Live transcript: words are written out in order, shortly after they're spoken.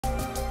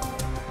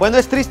Bueno,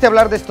 es triste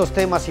hablar de estos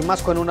temas y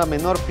más cuando una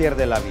menor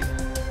pierde la vida.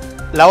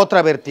 La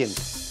otra vertiente,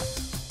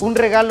 un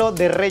regalo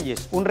de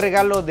reyes, un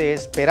regalo de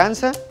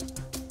esperanza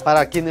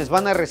para quienes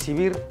van a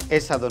recibir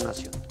esa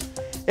donación.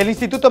 El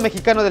Instituto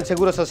Mexicano del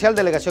Seguro Social,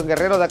 Delegación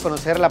Guerrero, da a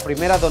conocer la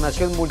primera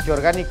donación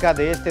multiorgánica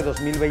de este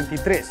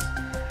 2023.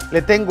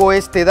 Le tengo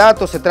este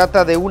dato, se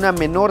trata de una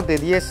menor de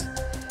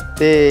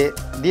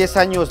 10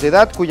 años de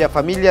edad cuya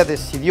familia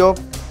decidió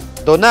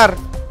donar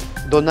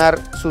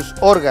sus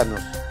órganos.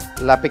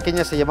 La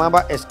pequeña se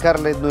llamaba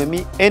Scarlett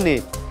Noemí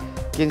N.,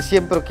 quien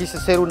siempre quiso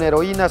ser una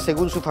heroína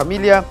según su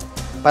familia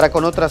para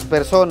con otras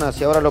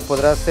personas y ahora lo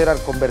podrá hacer al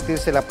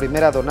convertirse en la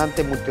primera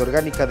donante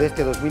multiorgánica de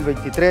este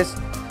 2023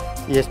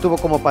 y estuvo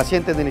como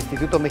paciente en el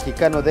Instituto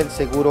Mexicano del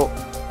Seguro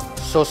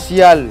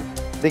Social.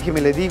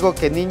 Déjeme le digo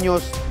que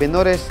niños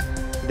menores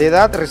de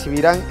edad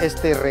recibirán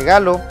este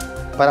regalo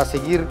para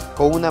seguir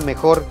con una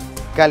mejor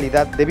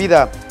calidad de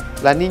vida.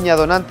 La niña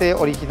donante,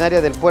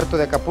 originaria del puerto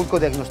de Acapulco,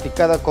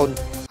 diagnosticada con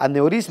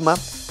aneurisma,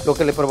 lo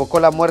que le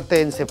provocó la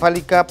muerte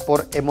encefálica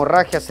por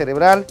hemorragia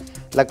cerebral,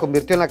 la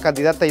convirtió en la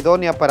candidata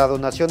idónea para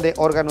donación de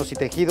órganos y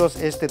tejidos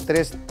este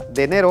 3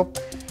 de enero.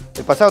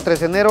 El pasado 3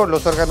 de enero,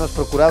 los órganos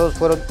procurados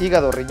fueron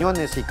hígado,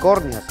 riñones y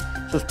córneas.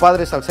 Sus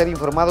padres, al ser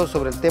informados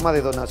sobre el tema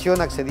de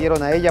donación,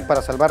 accedieron a ella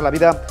para salvar la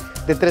vida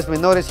de 3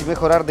 menores y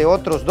mejorar de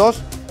otros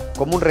 2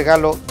 como un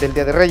regalo del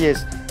Día de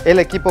Reyes. El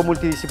equipo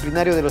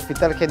multidisciplinario del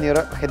Hospital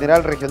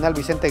General Regional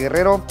Vicente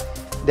Guerrero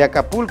de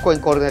Acapulco, en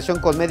coordinación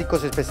con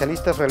médicos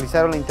especialistas,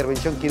 realizaron la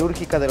intervención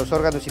quirúrgica de los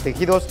órganos y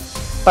tejidos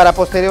para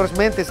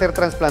posteriormente ser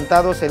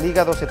trasplantados. El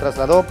hígado se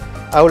trasladó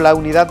a la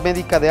unidad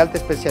médica de alta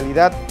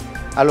especialidad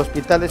al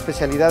Hospital de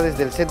Especialidades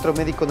del Centro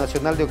Médico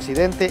Nacional de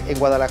Occidente en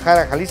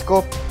Guadalajara,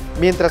 Jalisco,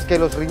 mientras que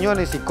los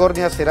riñones y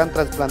córneas serán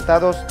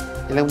trasplantados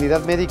en la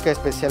unidad médica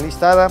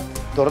especializada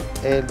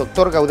el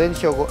doctor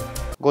Gaudencio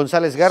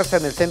González Garza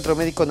en el Centro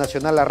Médico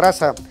Nacional La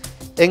Raza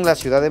en la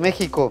Ciudad de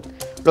México.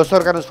 Los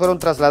órganos fueron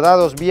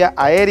trasladados vía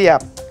aérea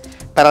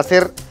para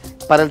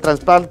el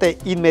trasplante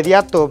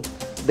inmediato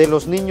de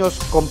los niños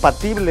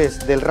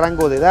compatibles del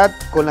rango de edad,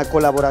 con la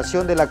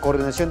colaboración de la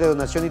Coordinación de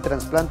Donación y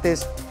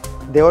Trasplantes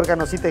de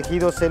Órganos y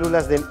Tejidos,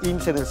 células del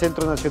IMSS en el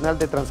Centro Nacional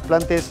de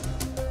Trasplantes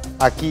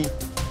aquí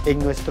en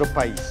nuestro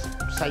país.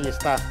 Pues ahí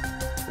está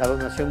la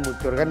donación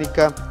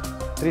multiorgánica.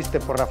 Triste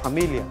por la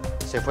familia,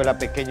 se fue la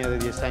pequeña de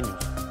 10 años,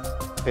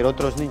 pero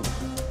otros niños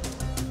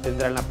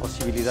tendrán la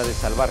posibilidad de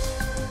salvarse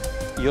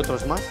y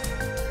otros más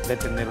de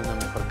tener una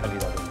mejor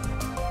calidad de vida.